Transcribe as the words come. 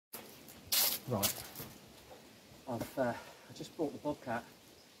Right, I just brought the Bobcat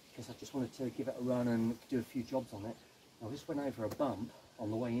because I just wanted to give it a run and do a few jobs on it. I just went over a bump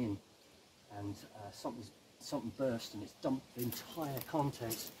on the way in, and something burst and it's dumped the entire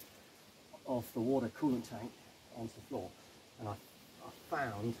contents of the water coolant tank onto the floor. And I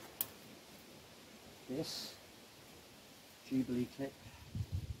found this Jubilee clip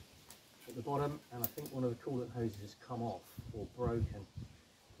at the bottom, and I think one of the coolant hoses has come off or broken.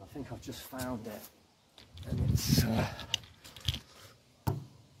 I think I've just found it, and it's I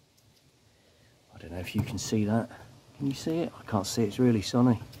don't know if you can see that. Can you see it? I can't see it. It's really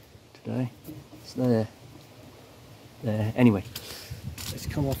sunny today. It's there. Anyway, it's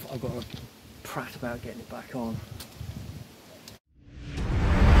come off. I've got to prat about getting it back on.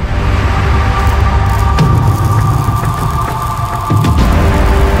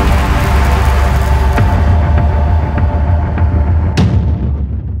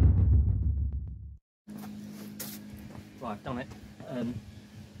 Right, I've done it.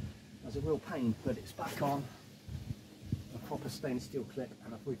 That's a real pain, but it's back on. A proper stainless steel clip,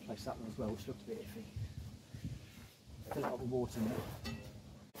 and I've replaced that one as well, which looked a bit iffy. Fill it up with water now.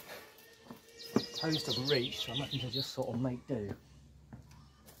 Hose doesn't reach, so I'm having to just sort of make do.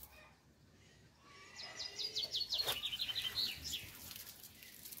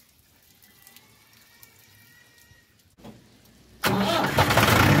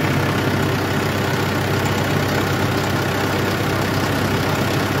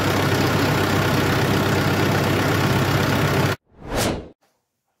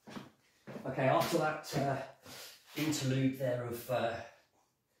 Okay, after that interlude there of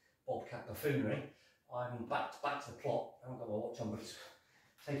Bobcat buffoonery, I'm back to the plot. I haven't got my watch on, but it's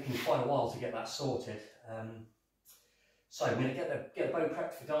taken quite a while to get that sorted. So I'm going to get the boat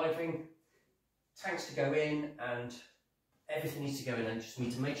prepped for diving, tanks to go in, and everything needs to go in. I just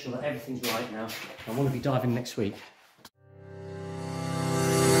need to make sure that everything's right now. I want to be diving next week.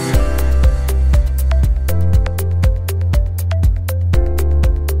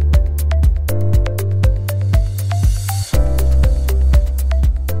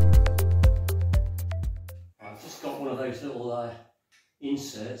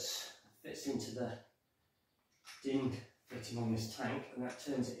 Inserts fits into the ding fitting on this tank, and that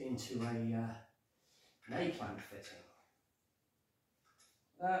turns it into an A-clamp fitting.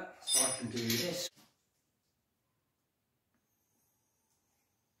 So I can do this.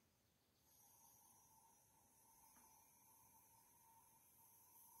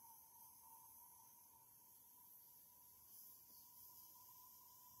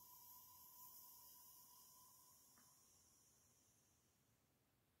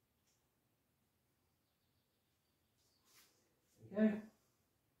 Go.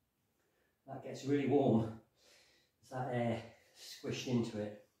 That gets really warm as that air squished into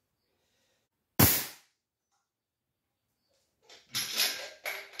it.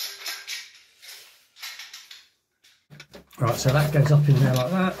 Right, so that goes up in there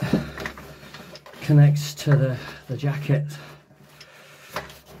like that, connects to the jacket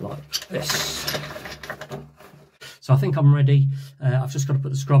like this. So I think I'm ready. I've just got to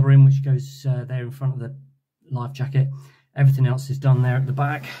put the scrubber in, which goes there in front of the life jacket. Everything else is done there at the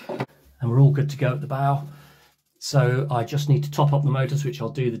back, and we're all good to go at the bow. So I just need to top up the motors, which I'll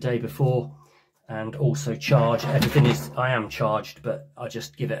do the day before, and also charge. Everything is, I am charged, but I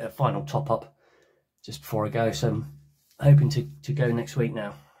just give it a final top up just before I go. So I'm hoping to go next week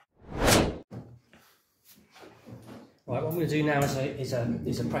now. Right, what I'm going to do now is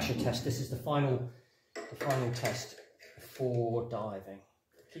a pressure test. This is the final test for diving.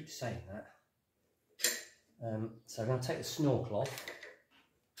 I keep saying that. So I'm going to take the snorkel off.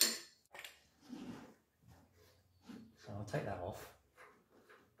 So I'll take that off.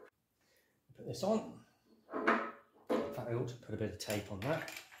 Put this on. In fact, I ought to put a bit of tape on that.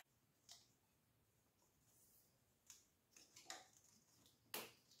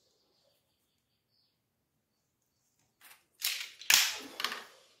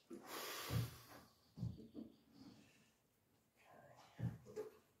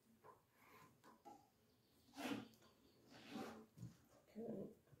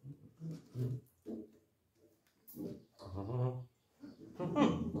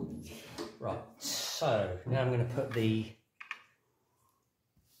 Right, so now I'm going to put the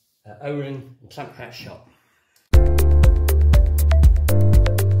O-ring and clamp hatch shut.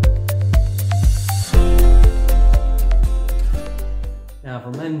 Now I've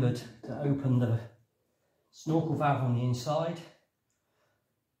remembered to open the snorkel valve on the inside.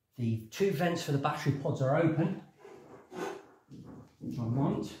 The two vents for the battery pods are open, which I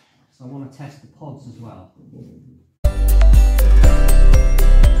want, so I want to test the pods as well.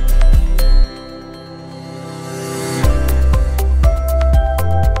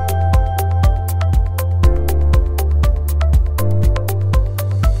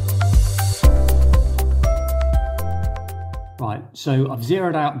 So I've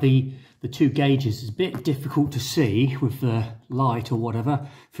zeroed out the two gauges. It's a bit difficult to see with the light or whatever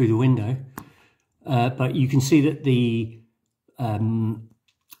through the window, but you can see that the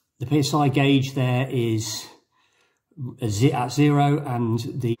PSI gauge there is at 0, and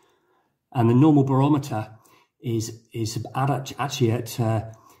the normal barometer is actually at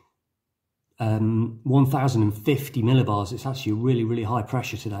 1050 millibars. It's actually a really high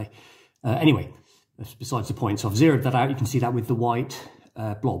pressure today. Anyway, that's besides the point. So I've zeroed that out. You can see that with the white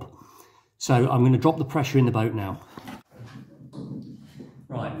blob. So I'm going to drop the pressure in the boat now.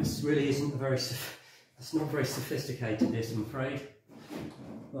 Right, this really isn't it's not very sophisticated, this, I'm afraid.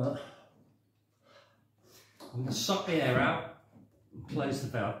 But I'm going to suck the air out and close the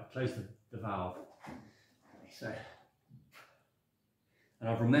valve. So, and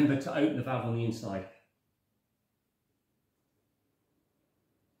I've remembered to open the valve on the inside.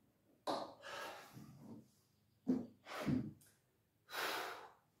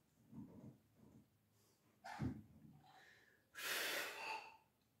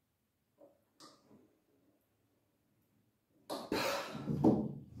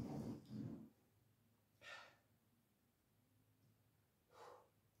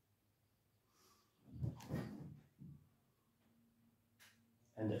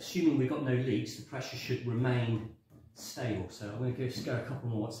 And assuming we've got no leaks, the pressure should remain stable. So I'm going to just go a couple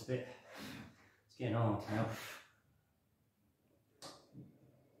more. It's getting hard now.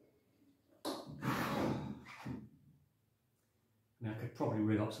 I mean, I could probably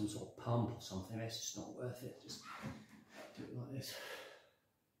rig up some sort of pump or something. It's just not worth it. Just do it like this.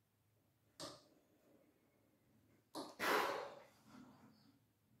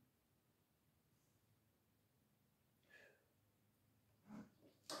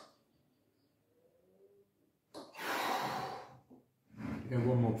 Go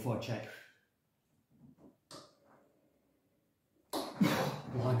one more before I check.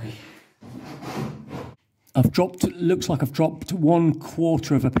 Blimey. Looks like I've dropped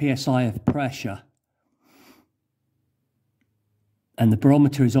 1/4 of a PSI of pressure. And the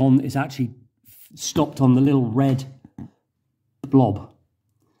barometer is actually stopped on the little red blob,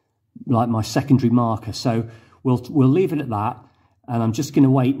 like my secondary marker. So we'll leave it at that, and I'm just going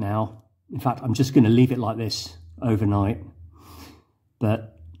to wait now. In fact, I'm just going to leave it like this overnight.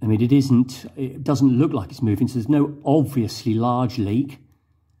 But I mean, it doesn't look like it's moving, so there's no obviously large leak,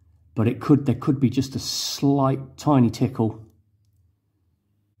 but there could be just a slight tiny tickle.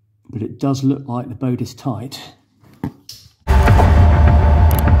 But it does look like the boat is tight.